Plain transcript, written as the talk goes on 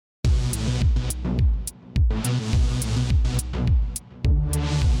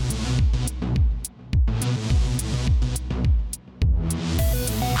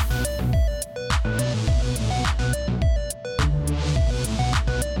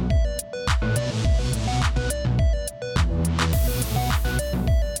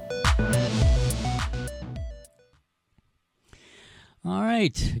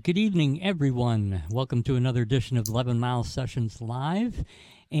Good evening, everyone. Welcome to another edition of 11 Mile Sessions Live.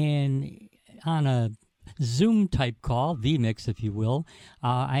 And on a Zoom type call, VMix if you will,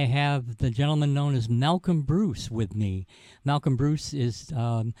 I have the gentleman known as Malcolm Bruce with me. Malcolm Bruce is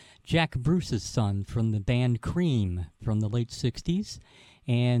Jack Bruce's son from the band Cream from the late 60s.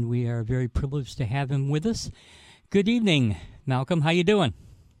 And we are very privileged to have him with us. Good evening, Malcolm. How you doing?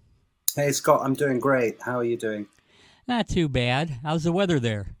 Hey, Scott, I'm doing great. How are you doing? Not too bad. How's the weather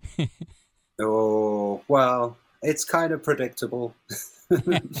there? Oh, well, it's kind of predictable.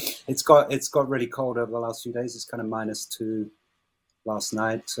 It's got really cold over the last few days. It's kind of -2 last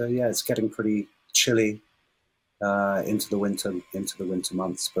night. So yeah, it's getting pretty chilly into the winter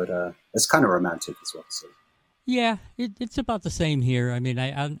months, but it's kind of romantic as well. So. Yeah, it's about the same here. I mean,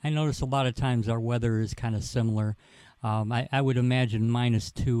 I notice a lot of times our weather is kind of similar. I would imagine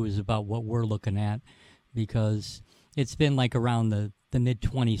 -2 is about what we're looking at because it's been like around the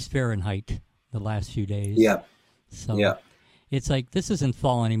mid-20s Fahrenheit the last few days. Yeah. So Yeah. it's like this isn't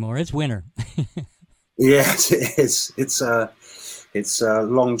fall anymore. It's winter. Yeah, it is. It's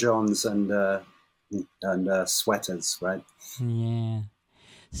long johns and sweaters, right? Yeah.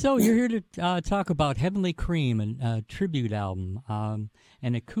 So you're here to talk about Heavenly Cream, and tribute album,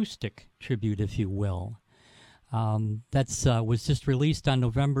 an acoustic tribute, if you will. That's was just released on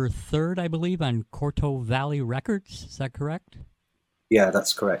November 3rd, I believe, on Corto Valley Records. Is that correct? Yeah,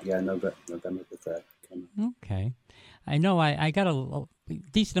 that's correct. Yeah, November the 3rd. Okay. I know I got a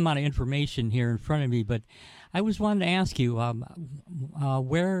decent amount of information here in front of me, but I was wanting to ask you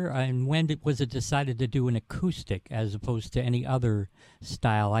where and when was it decided to do an acoustic as opposed to any other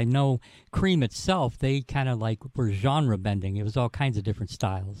style? I know Cream itself, they kind of like were genre bending. It was all kinds of different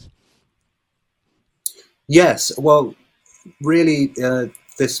styles. Yes, well, really,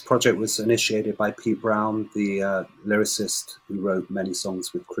 this project was initiated by Pete Brown, the lyricist who wrote many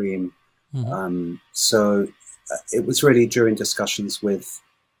songs with Cream. So it was really during discussions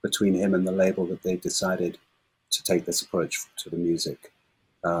between him and the label that they decided to take this approach to the music.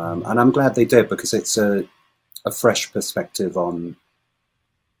 And I'm glad they did because it's a fresh perspective on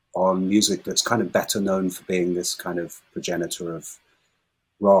music that's kind of better known for being this kind of progenitor of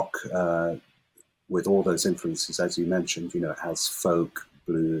rock, with all those influences, as you mentioned. You know, it has folk,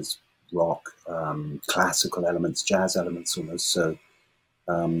 blues, rock, classical elements, jazz elements almost.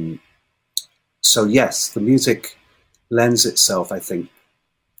 So yes, the music lends itself, I think,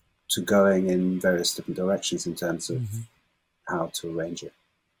 to going in various different directions in terms of how to arrange it.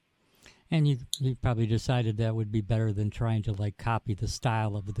 And you probably decided that would be better than trying to like copy the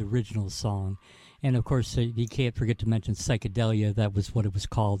style of the original song. And of course, you can't forget to mention psychedelia. That was what it was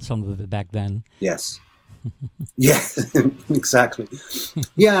called, some of it back then. Yes. Yeah, exactly.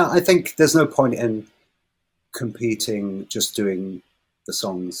 Yeah, I think there's no point in competing, just doing the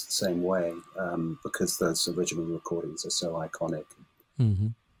songs the same way, because those original recordings are so iconic.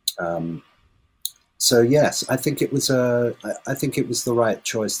 So yes, I think it was the right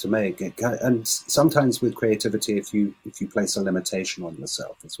choice to make. And sometimes with creativity, if you place a limitation on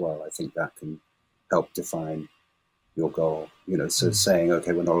yourself as well, I think that can help define your goal. You know, so saying,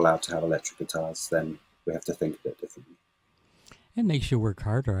 okay, we're not allowed to have electric guitars, then we have to think a bit differently. It makes you work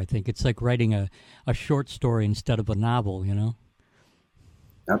harder. I think it's like writing a short story instead of a novel. You know.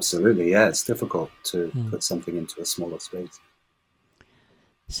 Absolutely, yeah. It's difficult to put something into a smaller space.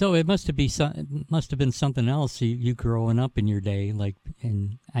 So it must have been something else. You growing up in your day, like,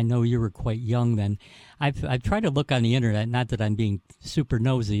 and I know you were quite young then. I've tried to look on the internet, not that I'm being super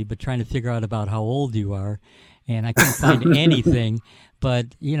nosy, but trying to figure out about how old you are, and I couldn't find anything.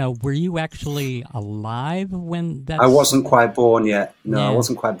 But you know, were you actually alive when that? I wasn't quite born yet. No, Yeah. I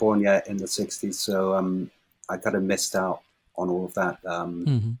wasn't quite born yet in the '60s, so I kind of missed out on all of that.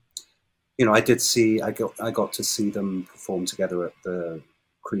 You know, I got to see them perform together at the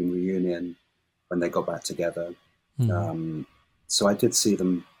Cream reunion when they got back together. So I did see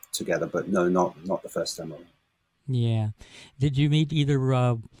them together, but no, not the first time around. Yeah. Did you meet either,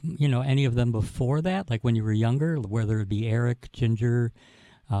 any of them before that, like when you were younger, whether it be Eric, Ginger,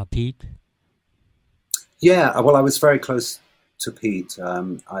 Pete? Yeah, well, I was very close to Pete.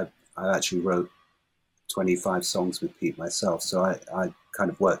 I actually wrote 25 songs with Pete myself, so I kind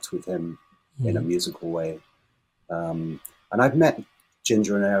of worked with him in a musical way. And I've met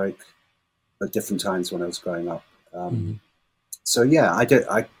Ginger and Eric at different times when I was growing up. So yeah,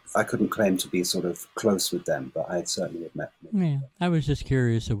 I couldn't claim to be sort of close with them, but I had certainly met them. Yeah, I was just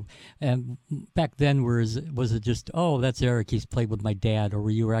curious. Back then, was it just, oh, that's Eric, he's played with my dad, or were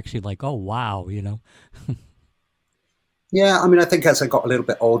you actually like, oh, wow, you know? Yeah, I mean, I think as I got a little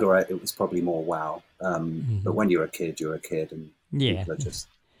bit older, it was probably more wow. But when you're a kid, and Yeah. people are just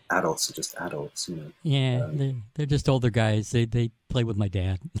adults are just adults, you know. Yeah, they're just older guys. They play with my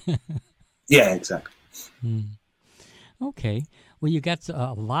dad. Yeah, exactly. Okay. Well, you got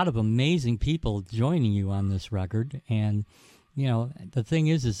a lot of amazing people joining you on this record, and you know the thing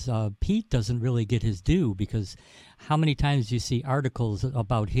is Pete doesn't really get his due, because how many times you see articles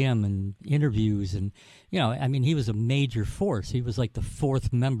about him and interviews, and you know, I mean, he was a major force. He was like the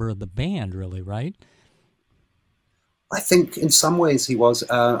fourth member of the band, really, right? I think in some ways he was.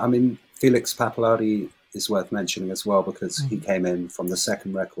 I mean, Felix Pappalardi is worth mentioning as well, because he came in from the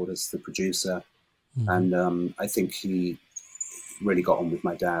second record as the producer, and I think he really got on with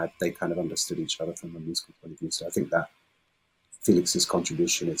my dad. They kind of understood each other from a musical point of view. So I think that Felix's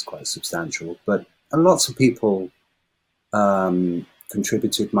contribution is quite substantial. But lots of people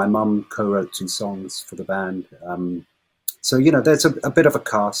contributed. My mum co-wrote 2 songs for the band. So, you know, there's a bit of a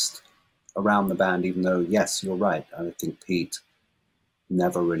cast around the band, even though, yes, you're right. I think Pete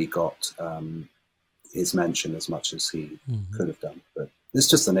never really got his mention as much as he could have done. But it's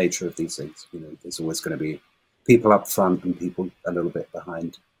just the nature of these things. You know, there's always going to be people up front and people a little bit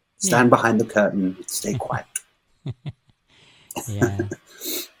behind. Stand behind the curtain, stay quiet. Yeah.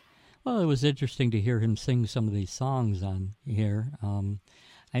 Well, it was interesting to hear him sing some of these songs on here.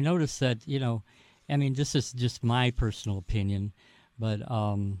 I noticed that, you know, I mean, this is just my personal opinion, but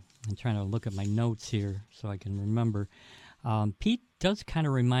I'm trying to look at my notes here so I can remember. Pete does kind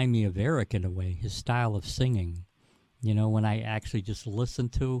of remind me of Eric in a way, his style of singing. You know, when I actually just listen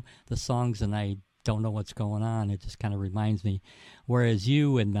to the songs and I don't know what's going on, it just kind of reminds me. Whereas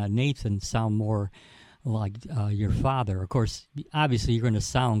you and Nathan sound more like your father. Of course, obviously you're going to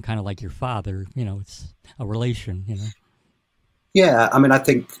sound kind of like your father. You know, it's a relation, you know. Yeah, I mean, I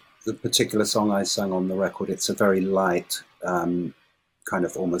think the particular song I sang on the record, it's a very light, kind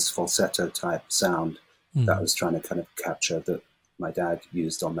of almost falsetto type sound that I was trying to kind of capture that my dad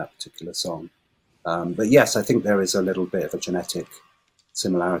used on that particular song. But yes, I think there is a little bit of a genetic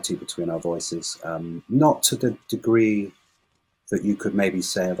similarity between our voices, not to the degree that you could maybe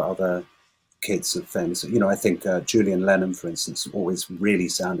say of other kids of famous. You know, I think Julian Lennon, for instance, always really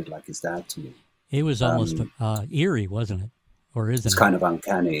sounded like his dad to me. It was almost eerie, wasn't it? Or isn't it? It's kind of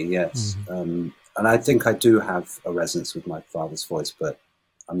uncanny, yes. And I think I do have a resonance with my father's voice, but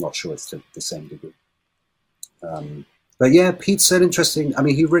I'm not sure it's to the same degree. But yeah, Pete's an interesting. I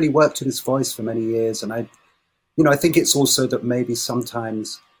mean, he really worked at his voice for many years, and I think it's also that maybe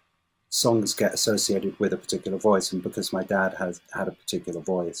sometimes songs get associated with a particular voice, and because my dad has had a particular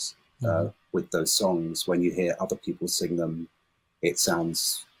voice with those songs, when you hear other people sing them, it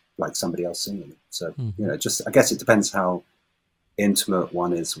sounds like somebody else singing them. So you know, just I guess it depends how intimate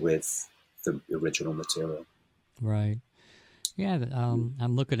one is with the original material. Right. Yeah,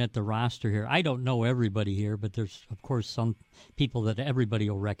 I'm looking at the roster here. I don't know everybody here, but there's, of course, some people that everybody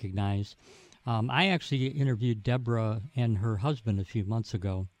will recognize. I actually interviewed Deborah and her husband a few months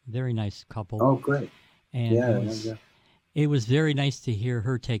ago. Very nice couple. Oh, great. And it was very nice to hear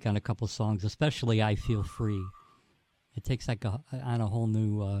her take on a couple songs, especially I Feel Free. It takes like on a whole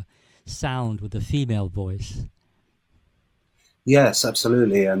new sound with a female voice. Yes,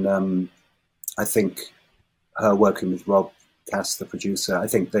 absolutely. And I think her working with Rob Cass, the producer, I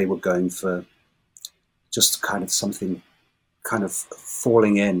think they were going for just kind of something kind of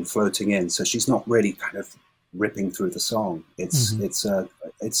floating in. So she's not really kind of ripping through the song. It's a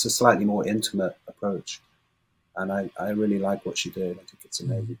slightly more intimate approach. And I really like what she did. I think it's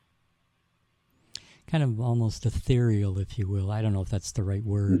amazing. Kind of almost ethereal, if you will. I don't know if that's the right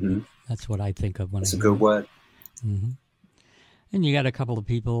word. But that's what I think of when it's I a good word. And you got a couple of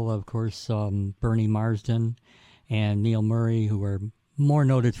people, of course, Bernie Marsden and Neil Murray, who are more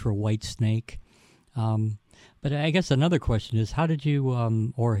noted for Whitesnake. But I guess another question is, how did you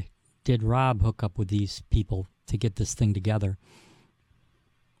or did Rob hook up with these people to get this thing together?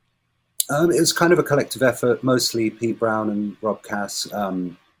 It was kind of a collective effort, mostly Pete Brown and Rob Cass.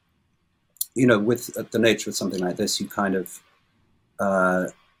 You know, with the nature of something like this, you kind of,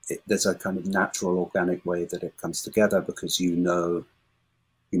 there's a kind of natural, organic way that it comes together, because you know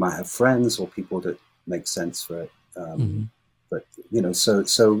you might have friends or people that make sense for it. But, you know,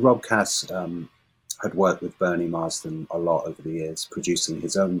 so Rob Cass had worked with Bernie Marsden a lot over the years, producing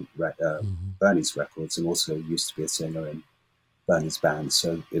his own Bernie's records, and also used to be a singer in Bernie's band.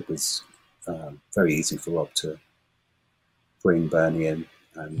 So it was very easy for Rob to bring Bernie in.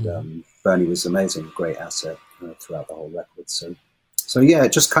 And Bernie was amazing, great asset throughout the whole record. So yeah,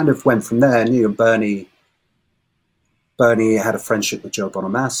 it just kind of went from there. And, you know, Bernie had a friendship with Joe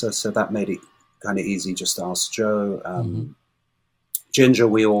Bonamassa, so that made it kind of easy just to ask Joe. Ginger,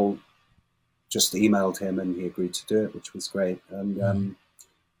 we all just emailed him and he agreed to do it, which was great. And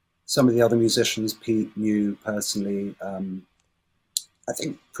some of the other musicians Pete knew personally. I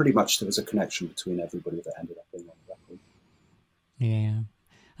think pretty much there was a connection between everybody that ended up being on the record. Yeah.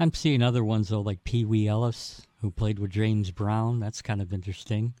 I'm seeing other ones, though, like Pee Wee Ellis, who played with James Brown. That's kind of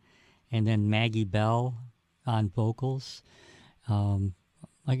interesting. And then Maggie Bell on vocals.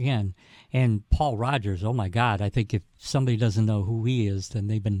 Again, and Paul Rogers, oh my God, I think if somebody doesn't know who he is, then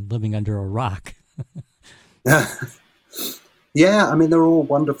they've been living under a rock. Yeah, I mean, they're all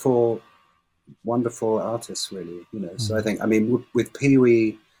wonderful, wonderful artists, really. So I think, I mean, with Pee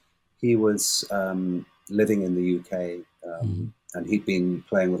Wee, he was living in the UK, and he'd been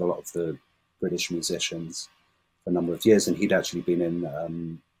playing with a lot of the British musicians for a number of years, and he'd actually been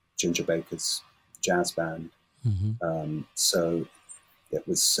in Ginger Baker's jazz band. So it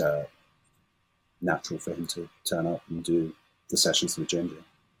was natural for him to turn up and do the sessions with Ginger.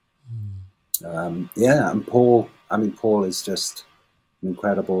 Yeah, and Paul is just an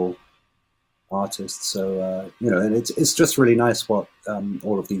incredible artist. So, and it's just really nice what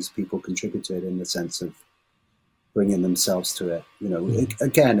all of these people contributed in the sense of bringing themselves to it.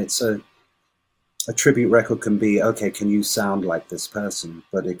 Again, it's a tribute record can be, okay, can you sound like this person?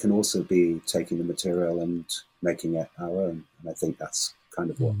 But it can also be taking the material and making it our own. And I think that's kind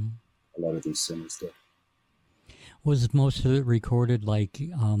of what a lot of these singers did. Was most of it recorded like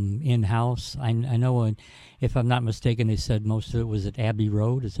in-house? I know, if I'm not mistaken, they said most of it was at Abbey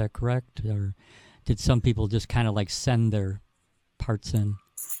Road. Is that correct? Or did some people just kind of like send their parts in?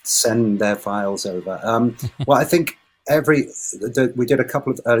 Send their files over. Well, I think we did a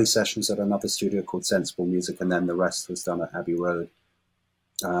couple of early sessions at another studio called Sensible Music, and then the rest was done at Abbey Road.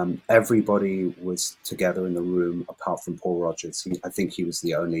 Everybody was together in the room apart from Paul Rogers. I think he was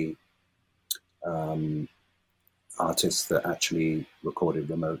the only artist that actually recorded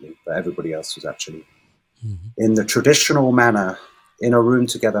remotely, but everybody else was actually in the traditional manner in a room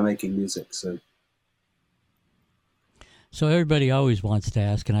together making music. So everybody always wants to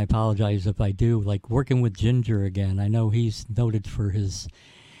ask, and I apologize if I do, like working with Ginger again. I know he's noted for his,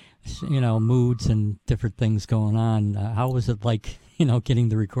 moods and different things going on. How was it like, getting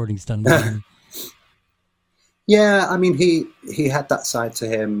the recordings done with him? Yeah, I mean, he had that side to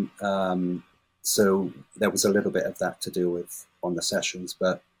him. So there was a little bit of that to do with on the sessions,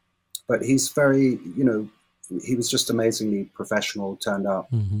 but he's very, he was just amazingly professional, turned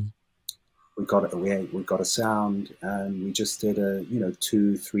up. We got a sound, and we just did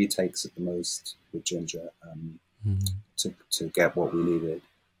 2-3 takes at the most with Ginger to get what we needed.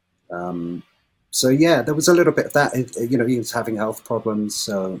 So yeah, there was a little bit of that. He was having health problems,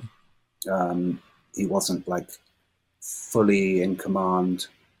 so he wasn't like fully in command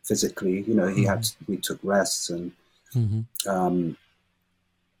physically. We took rests and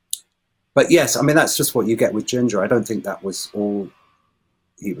but yes, I mean, that's just what you get with Ginger. I don't think that was all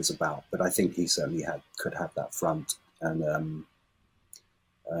he was about, but I think he certainly could have that front and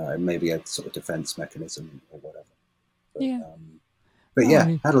maybe a sort of defense mechanism or whatever. But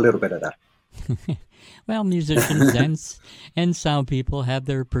had a little bit of that. Well, musicians and sound people have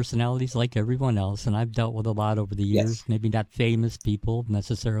their personalities like everyone else, and I've dealt with a lot over the years. Yes. Maybe not famous people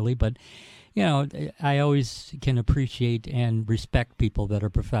necessarily, but I always can appreciate and respect people that are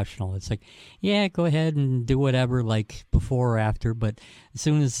professional. It's like, yeah, go ahead and do whatever, like before or after, but as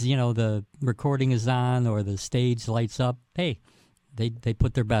soon as the recording is on or the stage lights up, hey, they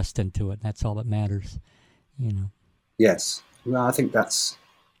put their best into it. That's all that matters. Yes, well, I think that's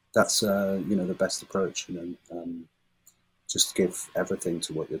the best approach. Just give everything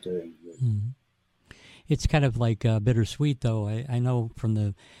to what you're doing. It's kind of like bittersweet, though. I know from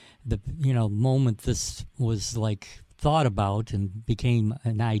the moment this was like thought about and became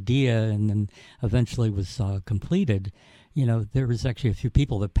an idea, and then eventually was completed. There was actually a few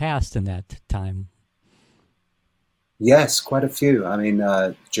people that passed in that time. Yes, quite a few. I mean,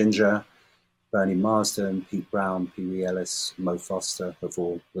 Ginger, Bernie Marsden, Pete Brown, Pee Wee Ellis, Mo Foster have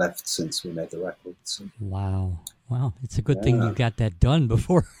all left since we made the record. So. Wow. It's a good thing you got that done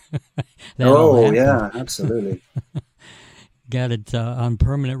before. Yeah, absolutely. Got it on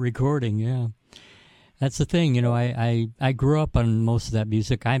permanent recording, yeah. That's the thing, I grew up on most of that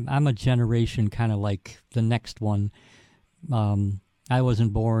music. I'm a generation kind of like the next one. I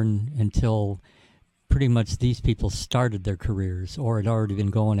wasn't born until pretty much these people started their careers or had already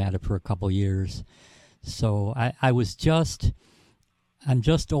been going at it for a couple years. So I'm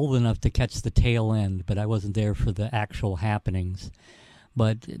just old enough to catch the tail end, but I wasn't there for the actual happenings.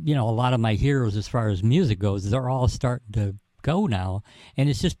 But, a lot of my heroes as far as music goes, they're all starting to go now, and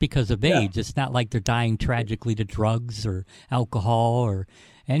it's just because of age. It's not like they're dying tragically to drugs or alcohol or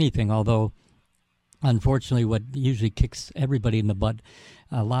anything, although unfortunately, what usually kicks everybody in the butt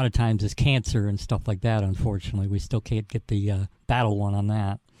a lot of times is cancer and stuff like that. Unfortunately, we still can't get the battle won on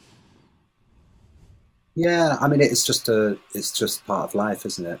that. Yeah, I mean, it's just part of life,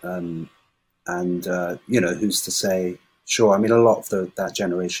 isn't it? And who's to say? Sure, I mean, a lot of that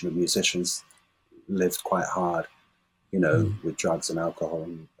generation of musicians lived quite hard, with drugs and alcohol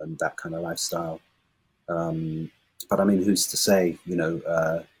and that kind of lifestyle. But I mean, who's to say?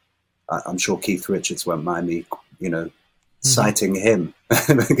 I'm sure Keith Richards won't mind me, citing him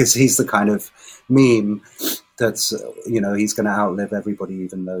because he's the kind of meme that's, he's going to outlive everybody,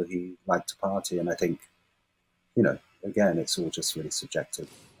 even though he liked to party. And I think, again, it's all just really subjective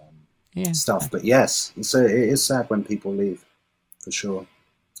stuff. But yes, so it is sad when people leave, for sure.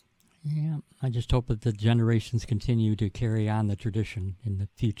 Yeah, I just hope that the generations continue to carry on the tradition in the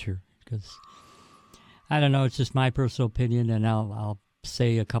future, because I don't know, it's just my personal opinion, and I'll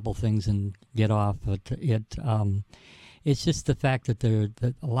say a couple things and get off, but it's just the fact that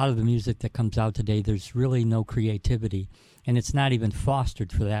a lot of the music that comes out today, there's really no creativity, and it's not even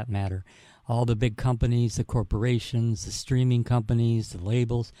fostered for that matter. All the big companies, the corporations, the streaming companies, the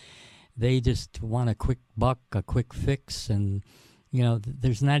labels, they just want a quick buck, a quick fix, and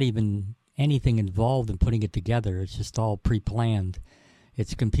there's not even anything involved in putting it together. It's just all pre-planned.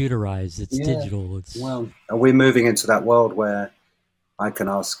 It's computerized. It's digital. Well, are we moving into that world where I can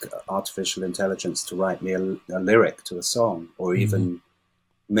ask artificial intelligence to write me a lyric to a song, or even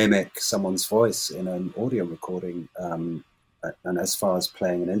mimic someone's voice in an audio recording? And as far as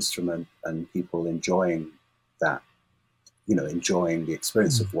playing an instrument and people enjoying that, enjoying the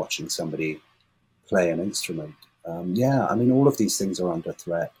experience of watching somebody play an instrument. I mean, all of these things are under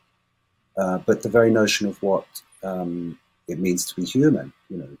threat. But the very notion of what it means to be human,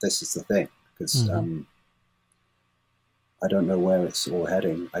 this is the thing, because I don't know where it's all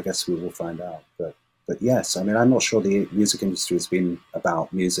heading. I guess we will find out. But yes, I mean, I'm not sure the music industry has been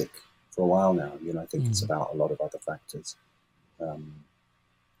about music for a while now. I think it's about a lot of other factors.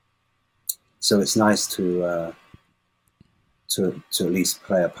 So it's nice to at least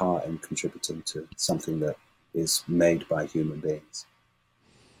play a part in contributing to something that is made by human beings.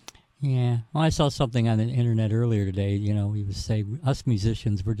 Yeah. Well, I saw something on the internet earlier today. We would say us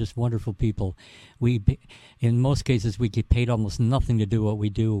musicians, we're just wonderful people. In most cases, we get paid almost nothing to do what we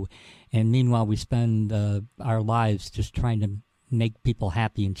do. And meanwhile, we spend our lives just trying to make people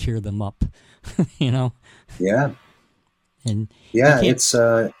happy and cheer them up, Yeah. And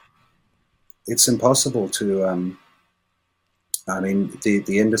it's impossible to, I mean,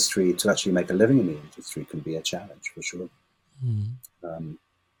 the industry, to actually make a living in the industry can be a challenge for sure.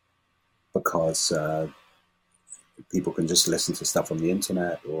 Because people can just listen to stuff on the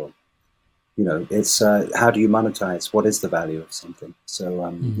internet, or, it's how do you monetize? What is the value of something? So,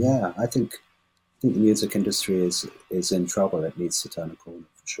 I think the music industry is in trouble. It needs to turn a corner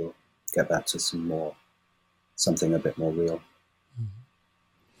for sure. Get back to something a bit more real.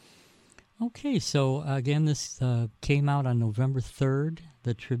 Okay, so again, this came out on November 3rd,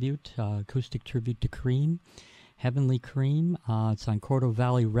 the tribute, acoustic tribute to Cream, Heavenly Cream. It's on Cordo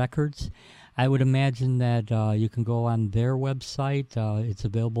Valley Records. I would imagine that you can go on their website. It's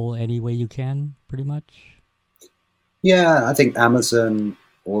available any way you can, pretty much. Yeah, I think Amazon,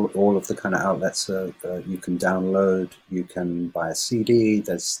 all of the kind of outlets you can download. You can buy a CD.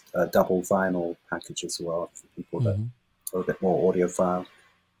 There's a double vinyl package as well for people that are a bit more audiophile.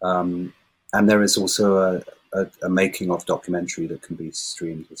 And there is also a making of documentary that can be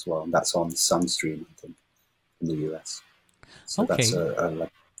streamed as well. And that's on Sunstream, I think, in the US. So that's a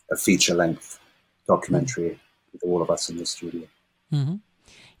feature-length documentary with all of us in the studio.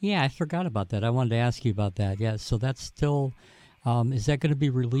 Yeah, I forgot about that. I wanted to ask you about that. Yeah, so that's still, is that going to be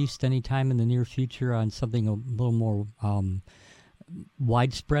released anytime in the near future on something a little more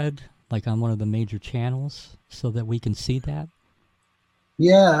widespread, like on one of the major channels, so that we can see that?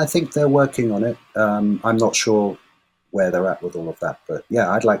 Yeah, I think they're working on it. I'm not sure where they're at with all of that, but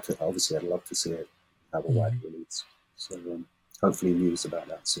yeah, I'd love to see it have a wide release. So hopefully news about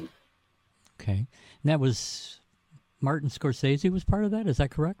that soon. Okay. And that was Martin Scorsese was part of that, is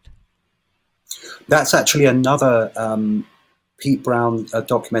that correct? That's actually another Pete Brown, a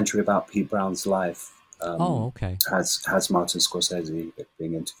documentary about Pete Brown's life. Okay. Has Martin Scorsese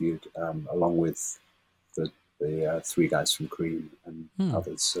being interviewed along with the three guys from Cream and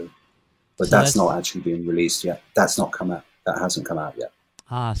others. So, but that's not actually being released yet. That's not come out. That hasn't come out yet.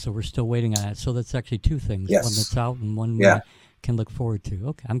 So we're still waiting on that. So that's actually two things. Yes. One that's out and one we can look forward to.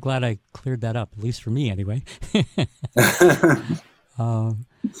 Okay. I'm glad I cleared that up, at least for me anyway.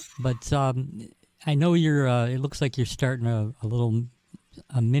 But I know you're, it looks like you're starting a little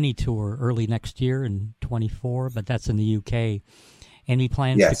a mini tour early next year in 24, but that's in the UK. Any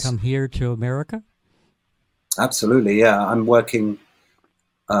plans Yes. to come here to America? Absolutely, yeah. I'm working.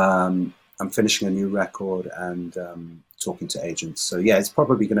 I'm finishing a new record and talking to agents. So yeah, it's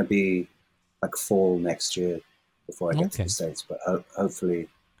probably going to be like fall next year before I get to the States. But hopefully,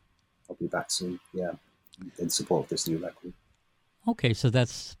 I'll be back soon. Yeah, in support of this new record. Okay, so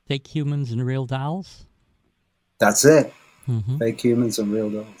that's Fake Humans and Real Dolls? That's it. Mm-hmm. Fake Humans and Real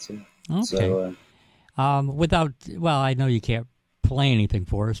Dolls. Yeah. Okay. So, well, I know you can't play anything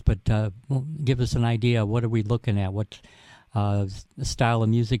for us, but give us an idea. What are we looking at? What style of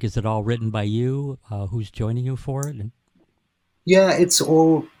music? Is it all written by you? Who's joining you for it? Yeah, it's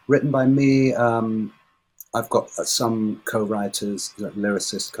all written by me. I've got some co-writers,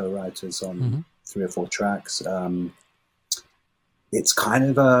 lyricist co-writers on 3 or 4 tracks. It's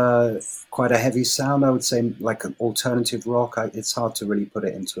kind of quite a heavy sound, I would say, like an alternative rock. It's hard to really put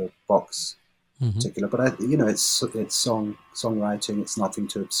it into a box, particular. But it's songwriting. It's nothing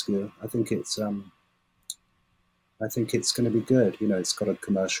too obscure. I think it's going to be good. It's got a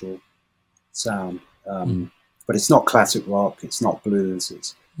commercial sound, but it's not classic rock. It's not blues.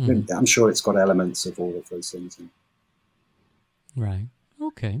 I'm sure it's got elements of all of those things. Right.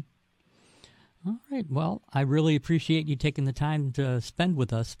 Okay. All right. Well, I really appreciate you taking the time to spend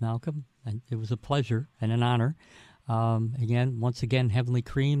with us, Malcolm. And it was a pleasure and an honor. Once again, Heavenly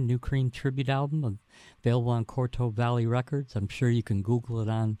Cream, new Cream tribute album, available on Corto Valley Records. I'm sure you can Google it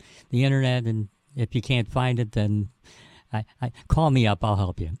on the internet, and if you can't find it, then call me up. I'll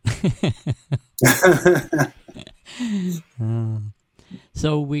help you.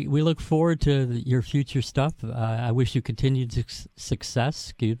 So we look forward to your future stuff. I wish you continued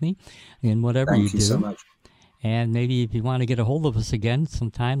success, in whatever you do. Thank you so much. And maybe if you want to get a hold of us again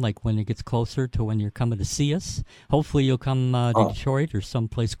sometime, like when it gets closer to when you're coming to see us, hopefully you'll come to Detroit or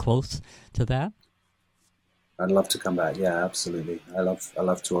someplace close to that. I'd love to come back. Yeah, absolutely. I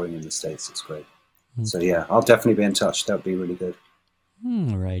love touring in the States. It's great. Okay. So yeah, I'll definitely be in touch. That would be really good.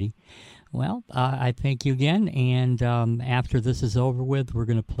 All righty. Well, I thank you again, and after this is over with, we're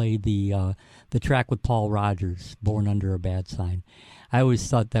going to play the track with Paul Rodgers, Born Under a Bad Sign. I always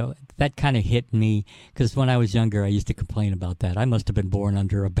thought that kind of hit me, because when I was younger, I used to complain about that. I must have been born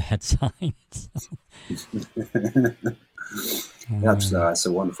under a bad sign. That's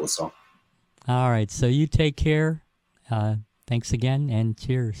a wonderful song. All right, so you take care. Thanks again, and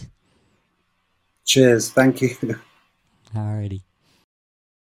cheers. Cheers. Thank you. All righty.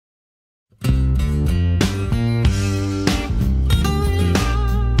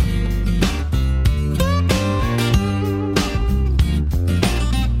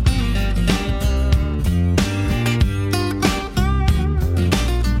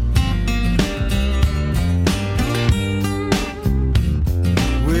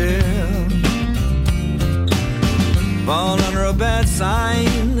 Born under a bad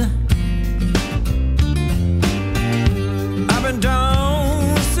sign. I've been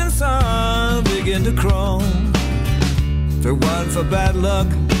down since I began to crawl. If it weren't for bad luck,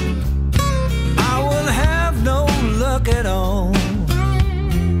 I wouldn't have no luck at all.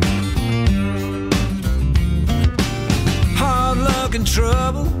 Hard luck and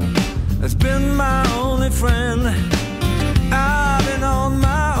trouble has been my only friend. I've been on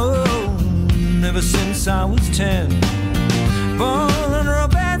my own ever since I was 10. Born under a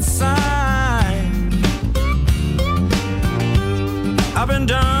bad sign. I've been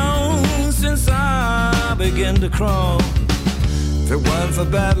down since I began to crawl. If it weren't for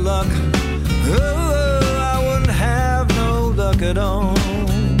bad luck, I wouldn't have no luck at all.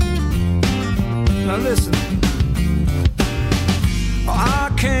 Now listen, I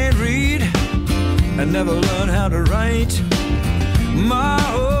can't read and never learned how to write. My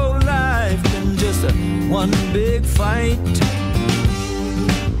whole life been just one big fight.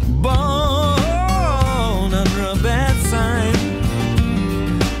 Born under a bad sign.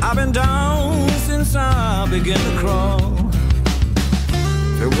 I've been down since I began to crawl.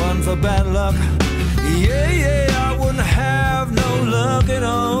 If it wasn't for bad luck, I wouldn't have no luck at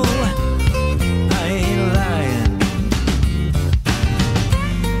all. I ain't lying.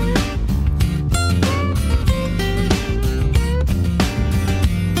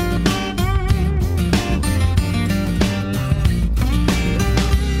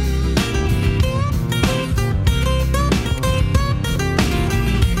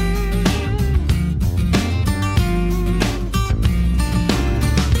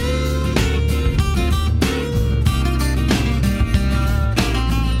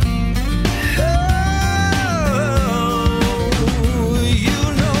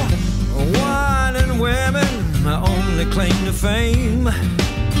 Claim to fame.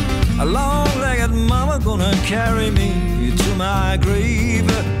 A long-legged mama gonna carry me to my grave.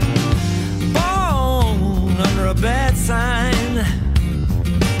 Born under a bad sign.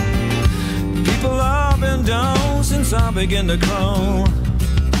 People up and down since I began to crawl.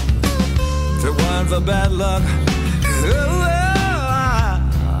 If it weren't for bad luck, oh,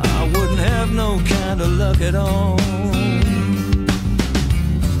 I wouldn't have no kind of luck at all.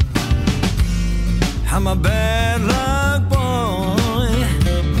 I'm a bad luck boy.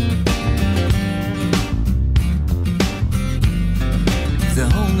 The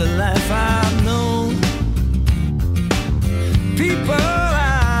only life I've known. People,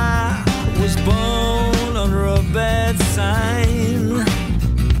 I was born under a bad sign.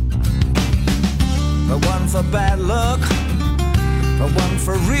 But one for bad luck, but one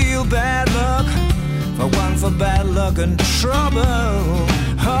for real bad luck, but one for bad luck and trouble,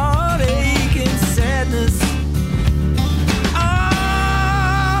 heartache and sadness.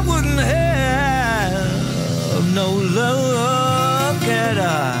 I wouldn't have no luck at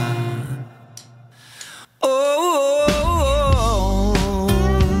all.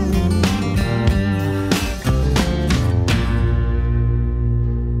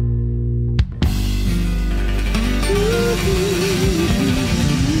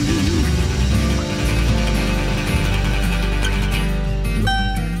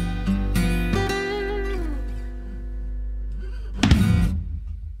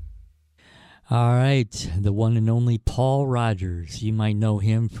 All right, the one and only Paul Rodgers. You might know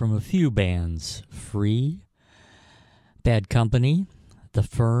him from a few bands. Free, Bad Company, The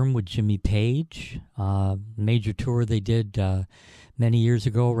Firm with Jimmy Page, major tour they did many years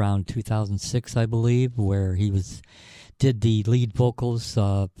ago, around 2006, I believe, where he did the lead vocals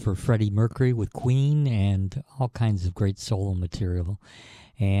for Freddie Mercury with Queen and all kinds of great solo material.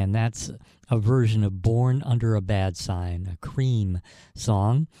 And that's a version of Born Under a Bad Sign, a Cream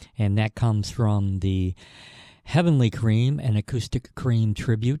song, and that comes from the Heavenly Cream, an Acoustic Cream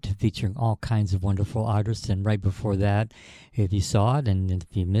tribute featuring all kinds of wonderful artists. And right before that, if you saw it and if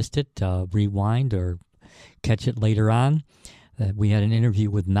you missed it, rewind or catch it later on. We had an interview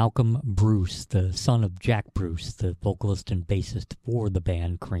with Malcolm Bruce, the son of Jack Bruce, the vocalist and bassist for the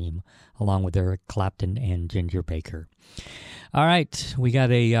band Cream, along with Eric Clapton and Ginger Baker. All right, we got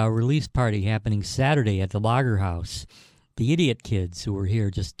a release party happening Saturday at the Lager House. The Idiot Kids, who were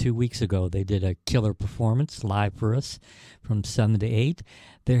here just 2 weeks ago, they did a killer performance live for us from 7 to 8.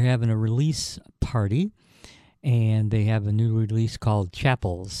 They're having a release party, and they have a new release called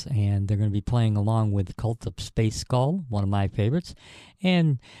Chapels, and they're going to be playing along with Cult of Space Skull, one of my favorites,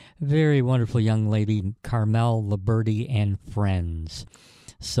 and a very wonderful young lady, Carmel Liberty and Friends.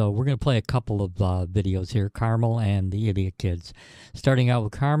 So we're going to play a couple of videos here, Carmel and the Idiot Kids. Starting out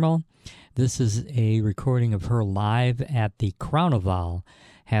with Carmel, this is a recording of her live at the Carnival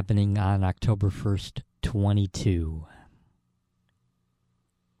happening on October 1st, 22.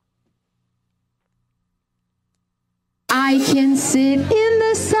 I can sit in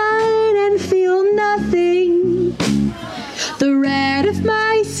the sun and feel nothing. The red of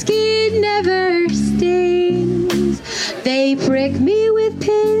my skin never stings. They prick me with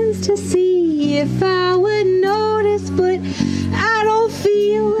pins to see if I would notice, but I don't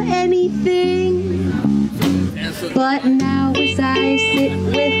feel anything. But now as I sit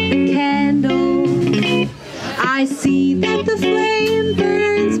with the candle, I see that the flame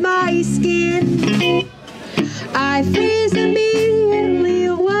burns my skin. I freeze immediately.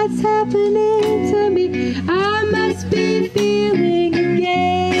 What's happening to me? I must be feeling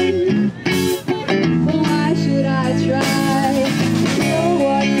again. Why should I try to feel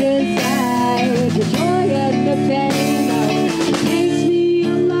what's inside? The joy and the pain makes me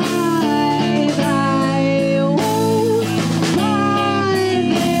alive. I won't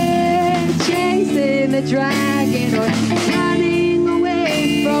find it, chasing the dragon or running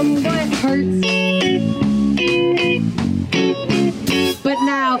away from what hurts. But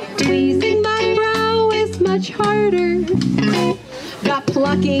now tweezing my brow is much harder. Got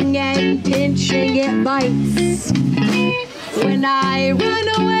plucking and pinching, it bites. When I run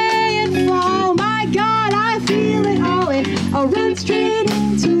away and fall, my God, I feel it all, and I'll run straight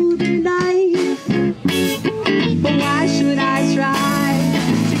into the night. But why should I try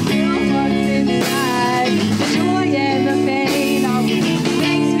to feel what's inside? The joy and the pain all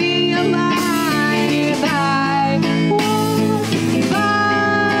makes me alive. I won't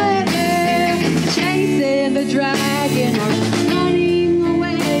fight it, chasing the dragon or running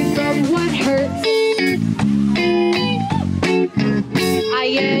away from what hurts. I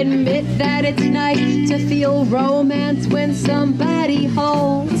admit that it's nice to feel romance when somebody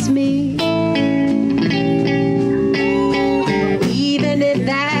holds me, even if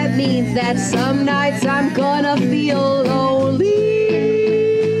that means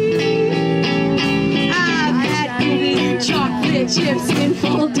chips in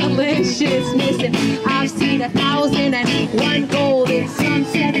full deliciousness. And I've seen 1,001 golden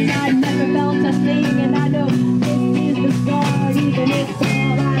sunsets. I never felt a thing, and I know this is the start, even if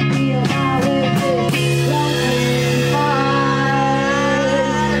all I feel now is this broken heart.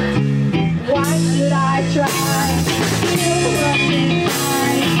 Why should I try? Still running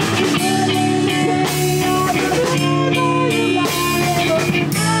high, feeling the pain of the memory life.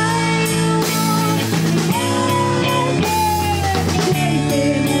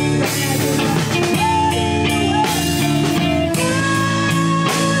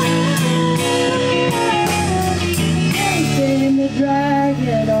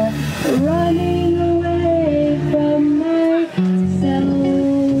 Dragon or running away from myself.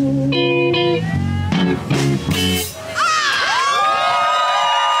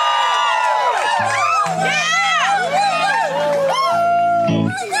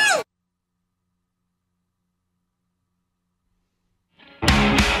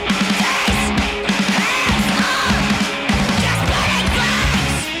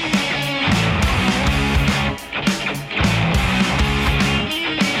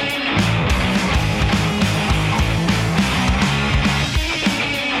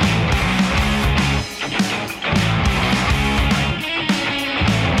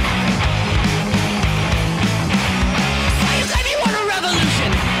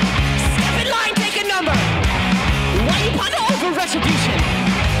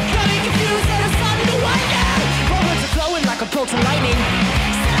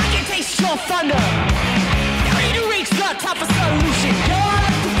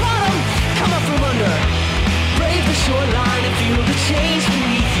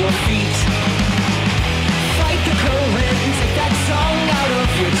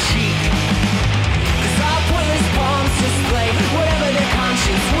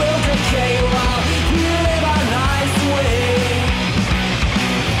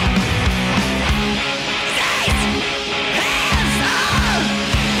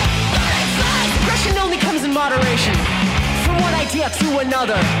 To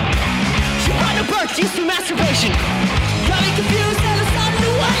another, you want to birth used to masturbation. Got me confused and it's not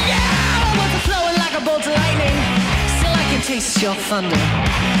new one. Yeah, words are flowing like a bolt of lightning. Still I can taste your thunder.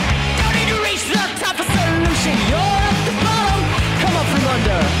 Don't need to reach the top of solution. You're at the bottom, come up from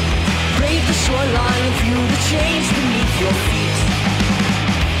under. Brave the shoreline and feel the change beneath your feet.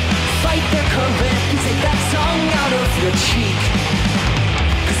 Fight their current and take that tongue out of your cheek.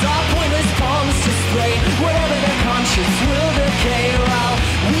 Cause our pointless palms display whatever their conscience will decay while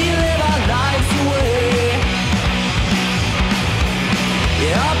we live our lives away.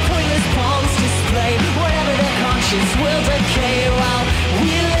 Yeah, our pointless palms display whatever their conscience will decay while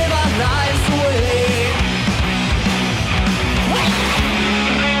we live our lives away.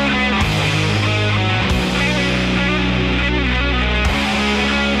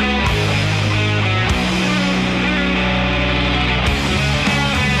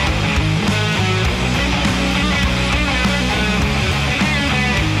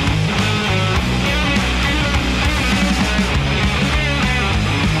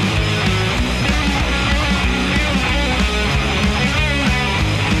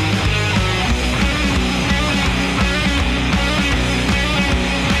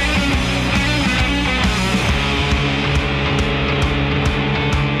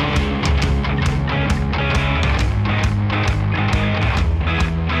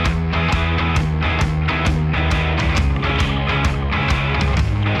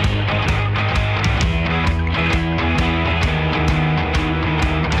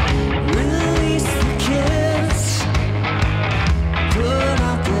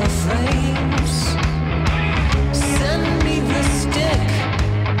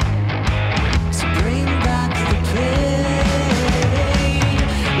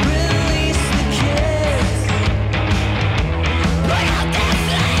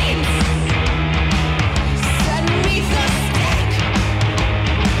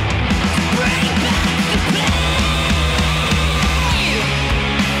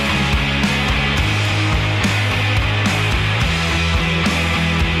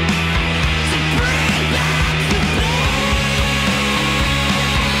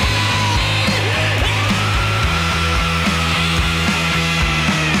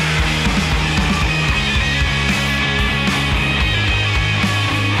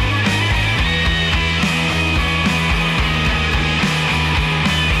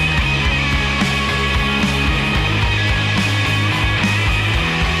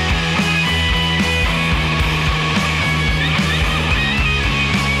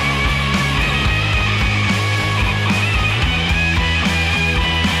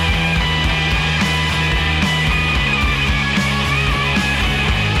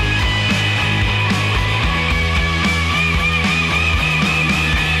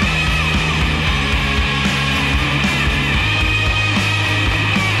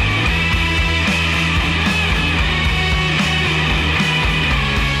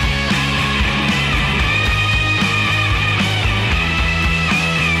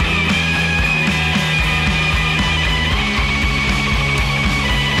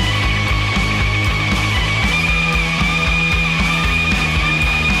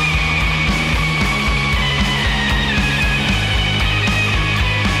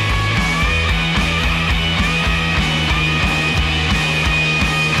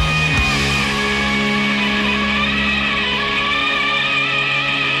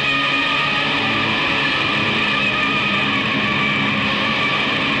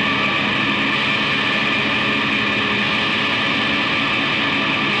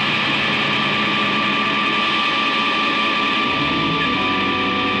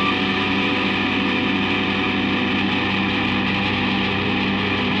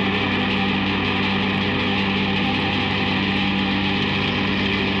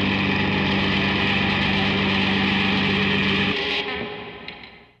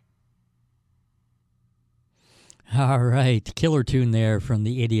 All right, killer tune there from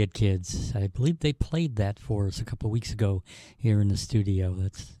the Idiot Kids. I believe they played that for us a couple of weeks ago here in the studio.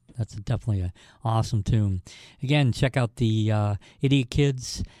 That's definitely an awesome tune. Again, check out the Idiot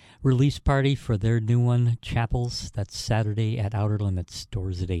Kids release party for their new one, Chapels. That's Saturday at Outer Limits,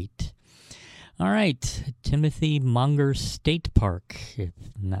 doors at 8. All right, Timothy Munger State Park. If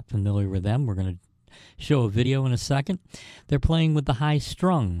you're not familiar with them, we're going to show a video in a second. They're playing with the High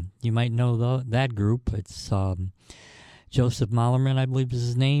Strung. You might know that group. It's Joseph Mollerman, I believe is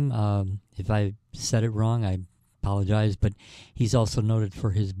his name. If I said it wrong, I apologize, but he's also noted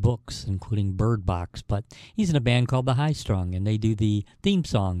for his books, including Bird Box. But he's in a band called the High Strung, and they do the theme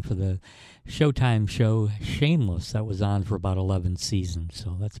song for the Showtime show Shameless that was on for about 11 seasons,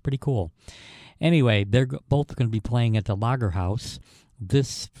 so that's pretty cool. Anyway, they're both going to be playing at the Lager House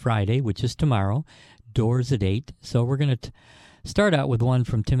this Friday, which is tomorrow, doors at 8. So we're going to start out with one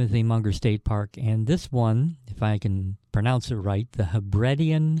from Timothy Munger State Park, and this one, if I can pronounce it right, the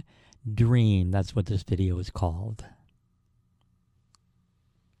Hebridean Dream. That's what this video is called.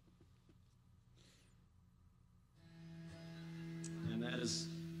 And that is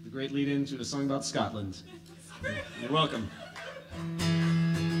the great lead-in to a song about Scotland. You're welcome.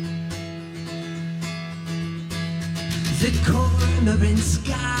 The cormorant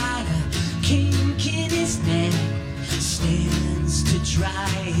got a kink in his neck, stands to try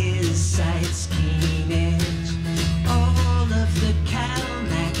his sight's keen edge. All of the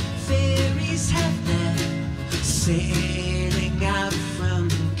Calmac ferries have left, sailing out from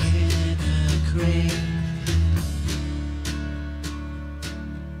Kennecrake.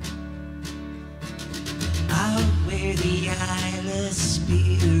 Out where the Isle of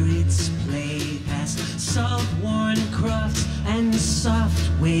Spirits play past salt-worn crofts and soft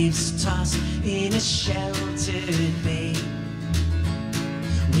waves tossed in a sheltered bay.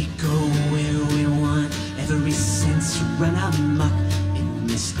 We go where we want, every sense run amok in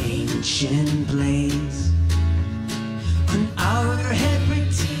this ancient place. On our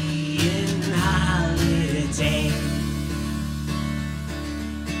Hebridean holiday,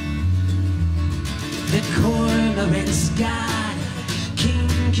 the cormorant's got a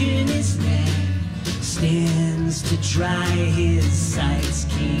kink in his neck, stands to try his sight's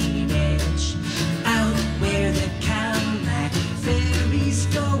keen edge. Out where the Calmac ferries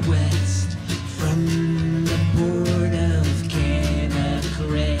go west from the port of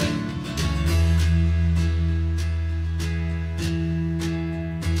Kennecrake.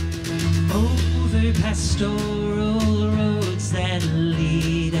 Over pastoral roads that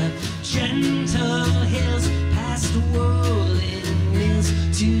lead up gentle hills, past rolling mills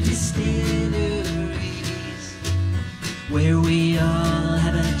to distilleries, where we all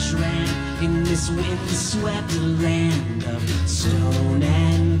have a tramp in this windswept land of stone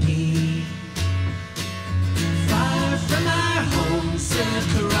and peat. Far from our homes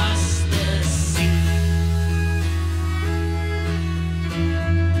across the sea.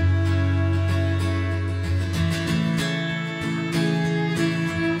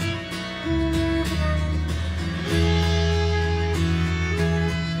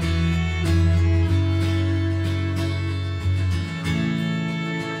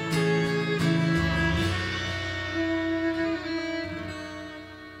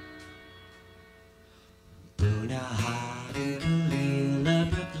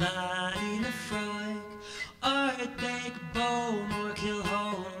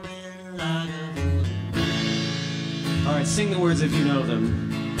 Sing the words if you know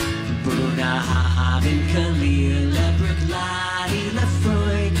them. Bruna Haben Kalir Lebruk Ladi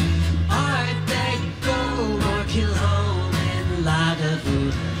Lefroig Art Beg Go More Kill Home and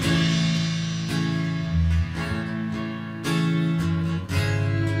Lagavud.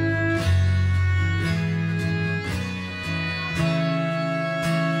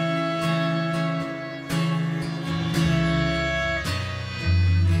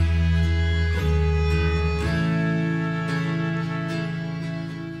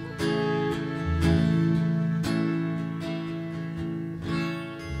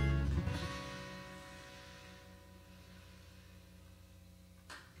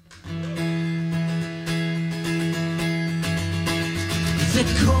 The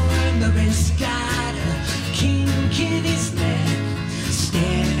cormorant's got a kink in his neck,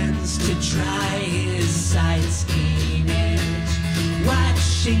 stands to try his sight's keen edge.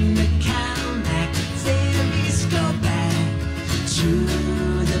 Watching the Calmac ferries go back to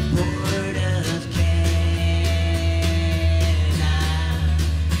the port of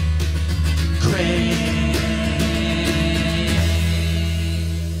Kennecrake.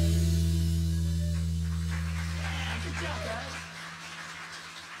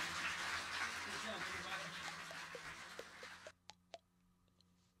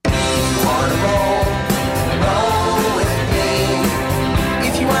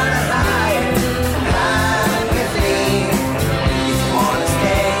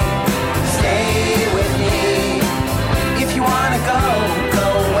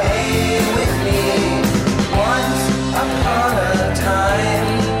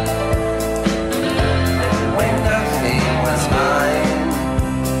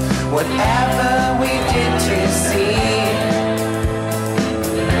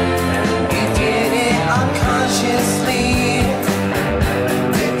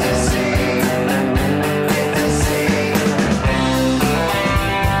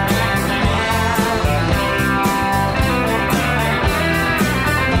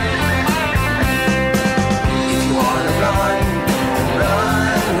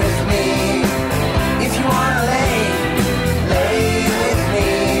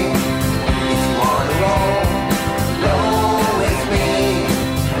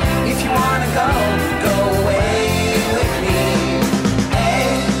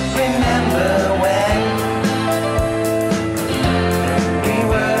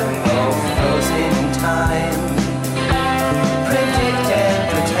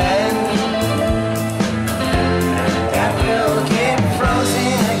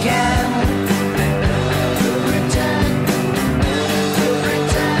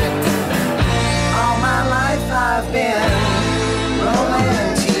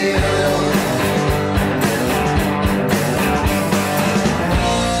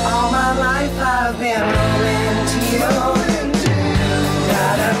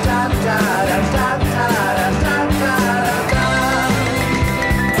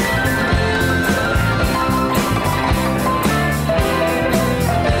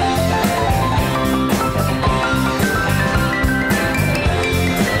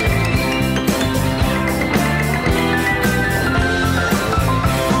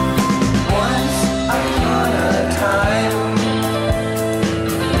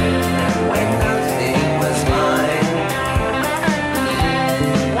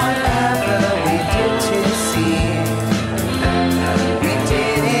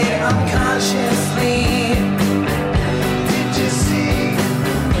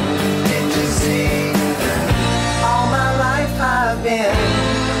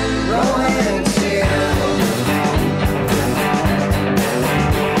 rolling, rolling still.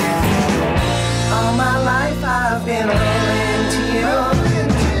 All my life I've been rolling to you.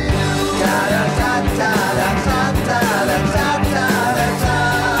 Da da da da da da da da da da da da.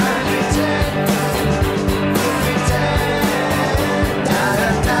 Da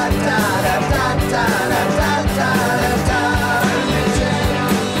da da da da da da da da da da.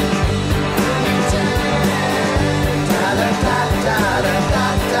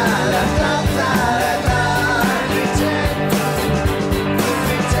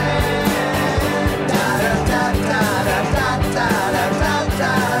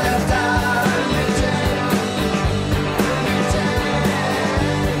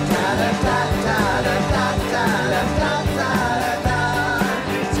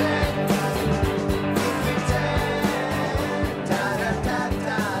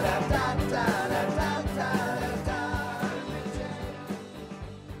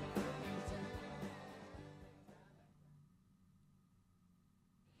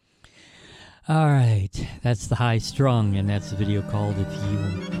 All right, that's the High Strung, and that's the video called If You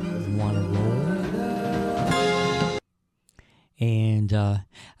Want to Roll. And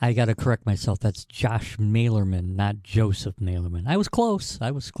I got to correct myself. That's Josh Mailerman, not Joseph Mailerman. I was close,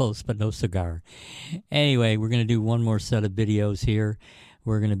 but no cigar. Anyway, we're going to do one more set of videos here.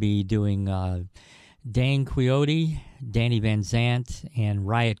 We're going to be doing Dan Quixote, Danny Van Zant, and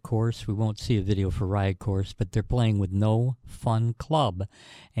Riot Course. We won't see a video for Riot Course, but they're playing with No Fun Club,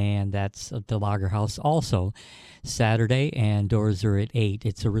 and that's at the Lager House also Saturday, and doors are at 8.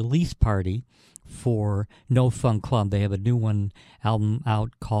 It's a release party for No Fun Club. They have a new album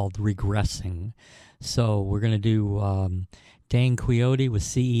out called Regressing. So we're going to do Dan Quixote with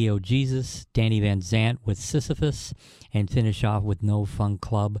CEO Jesus, Danny Van Zant with Sisyphus, and finish off with No Fun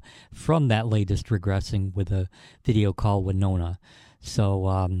Club from that latest Regressing with a video called Winona.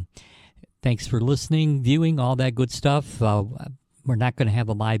 So thanks for listening, viewing, all that good stuff. We're not going to have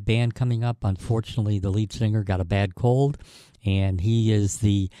a live band coming up. Unfortunately, the lead singer got a bad cold, and he is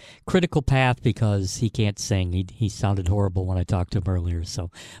the critical path because he can't sing. He sounded horrible when I talked to him earlier.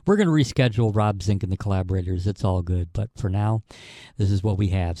 So we're going to reschedule Rob Zink and the Collaborators. It's all good. But for now, this is what we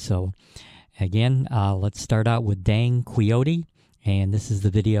have. So again, let's start out with Dan Quixote, and this is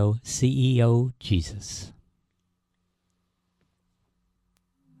the video CEO Jesus.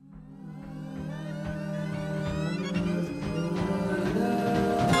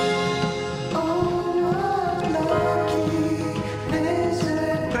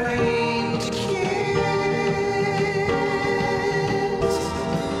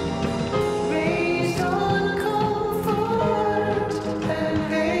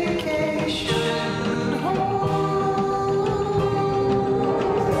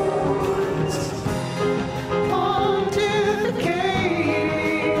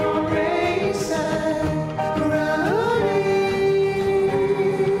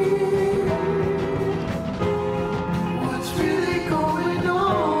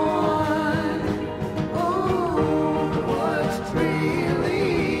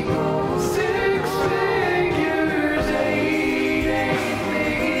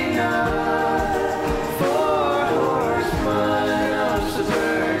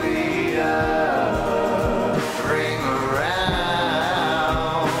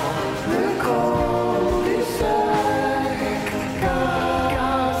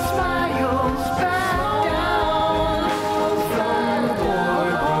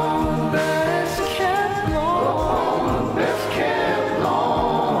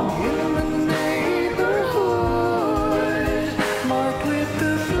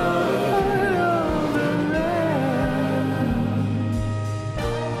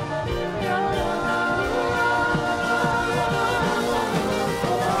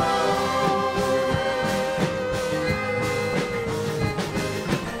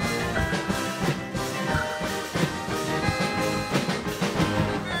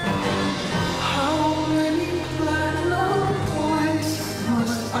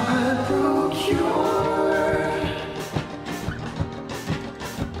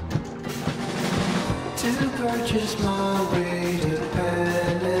 Purchase my way to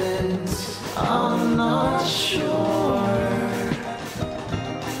penance, I'm not sure.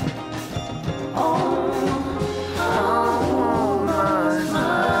 Oh, how will my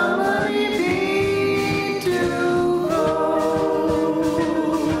money be to go?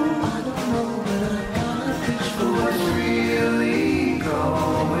 I don't know, but I got a pitch for what's really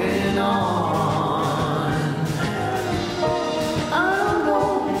going on. I don't know,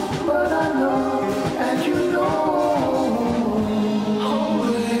 but I know. And you know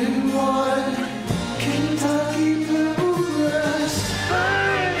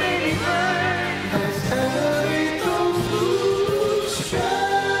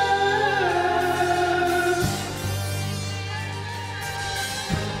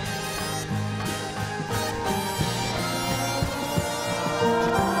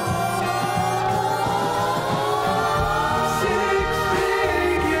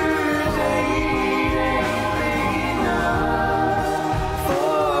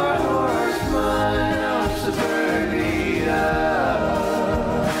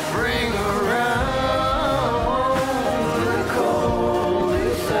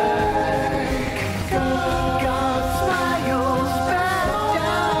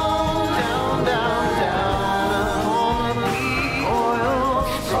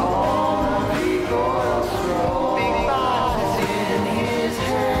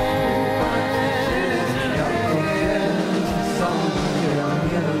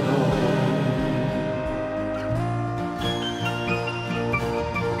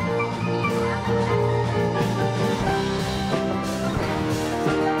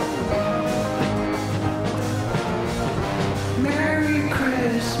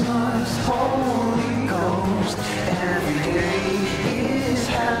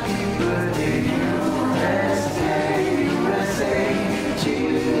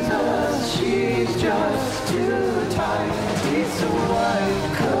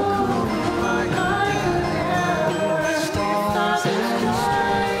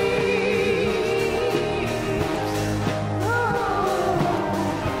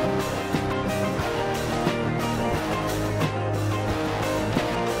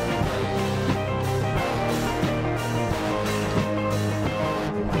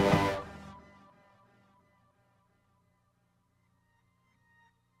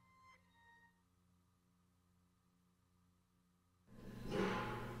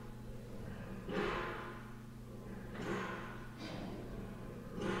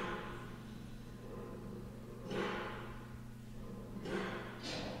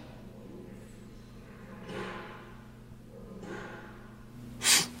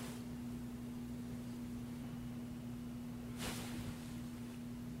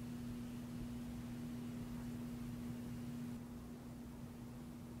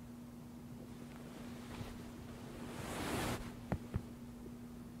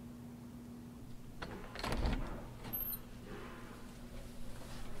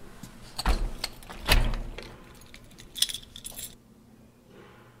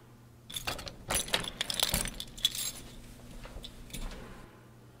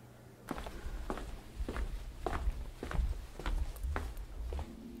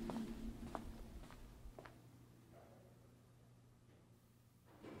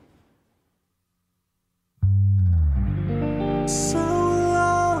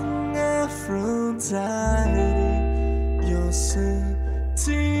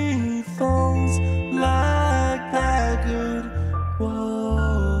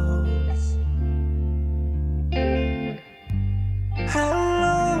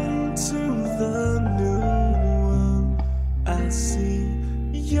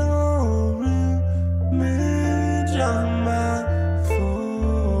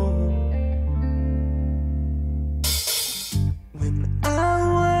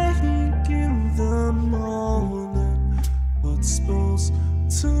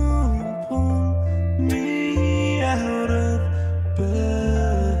to pull me out of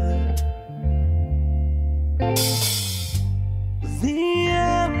bed. The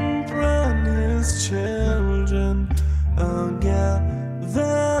emperor and his children are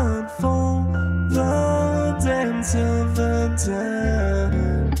gathered for the dance of the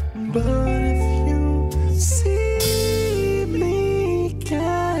dead. But if you see me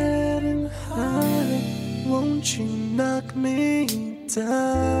getting high, won't you knock me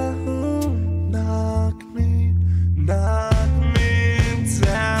down? Knock me down.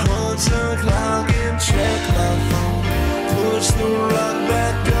 Punch the clock and check my phone. Push the rock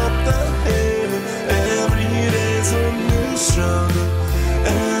back up the hill. Every day's a new struggle.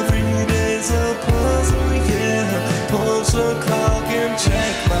 Every day's a puzzle, yeah. Punch the clock and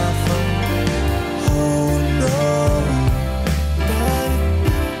check my phone. Oh no. But if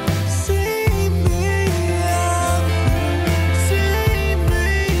you see me, see me.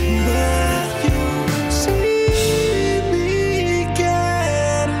 But if you see me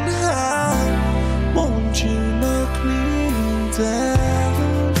getting high, won't you knock me down?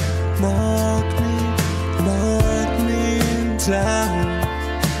 Knock me down.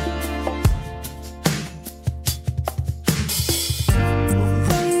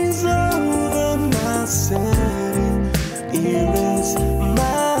 Raise over my city, erase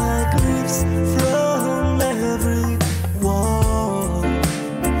my griefs from every wall,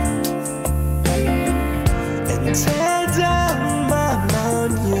 and tear down my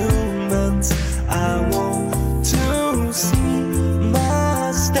monuments. I want to see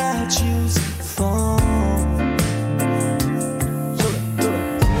my statues fall.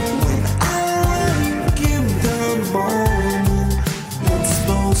 When I wake in the morning, what's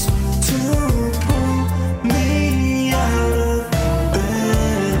supposed to pull me out of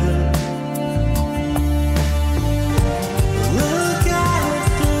bed? Look out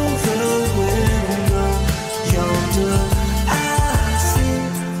through the window yonder. I see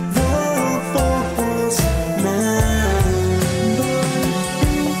the four horsemen. But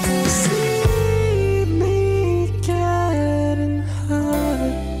if you see me getting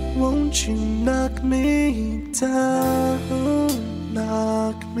high, won't you knock me down?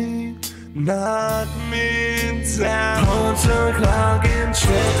 Knock me down. Punch the clock and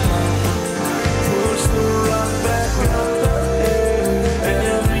check my phone. Push the rock back up the hill.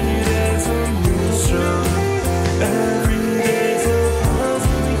 Every day's a new struggle. Every day's a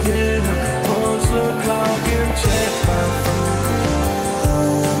puzzle, yeah. Punch the clock and check my phone.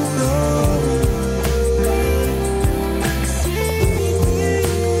 Oh no. See me,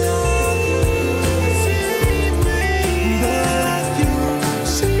 but you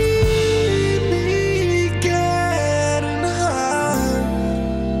see me getting high.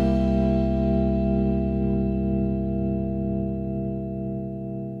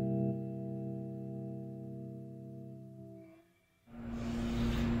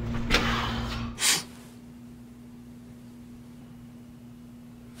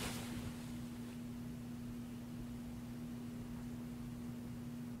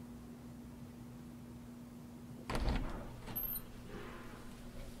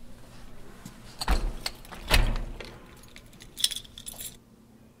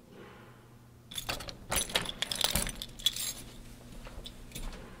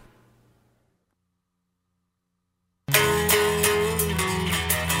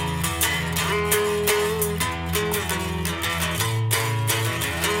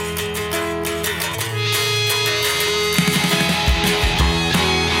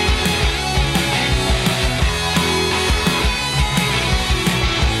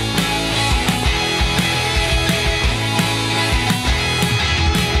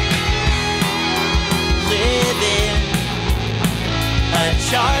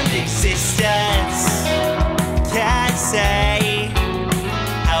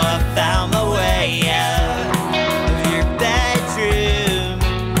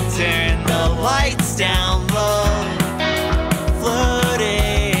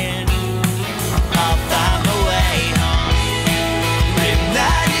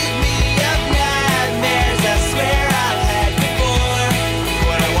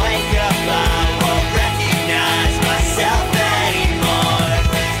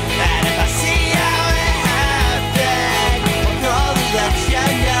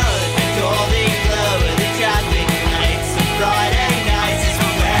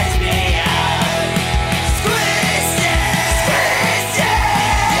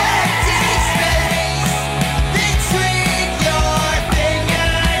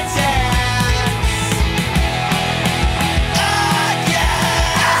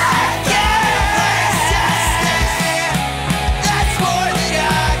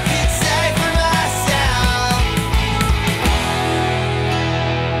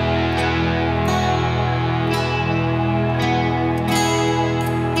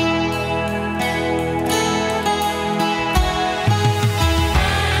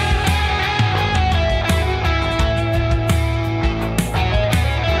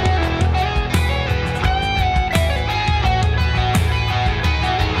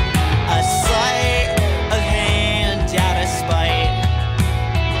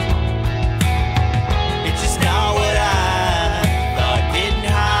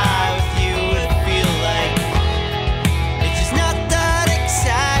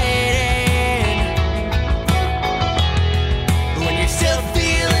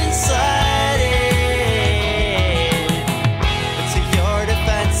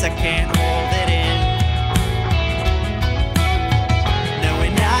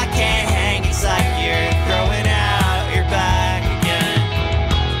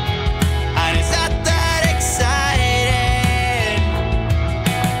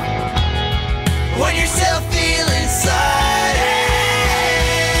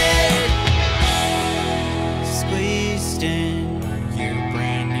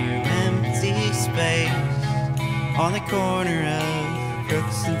 on the corner of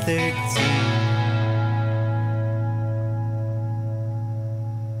Crooks and 13.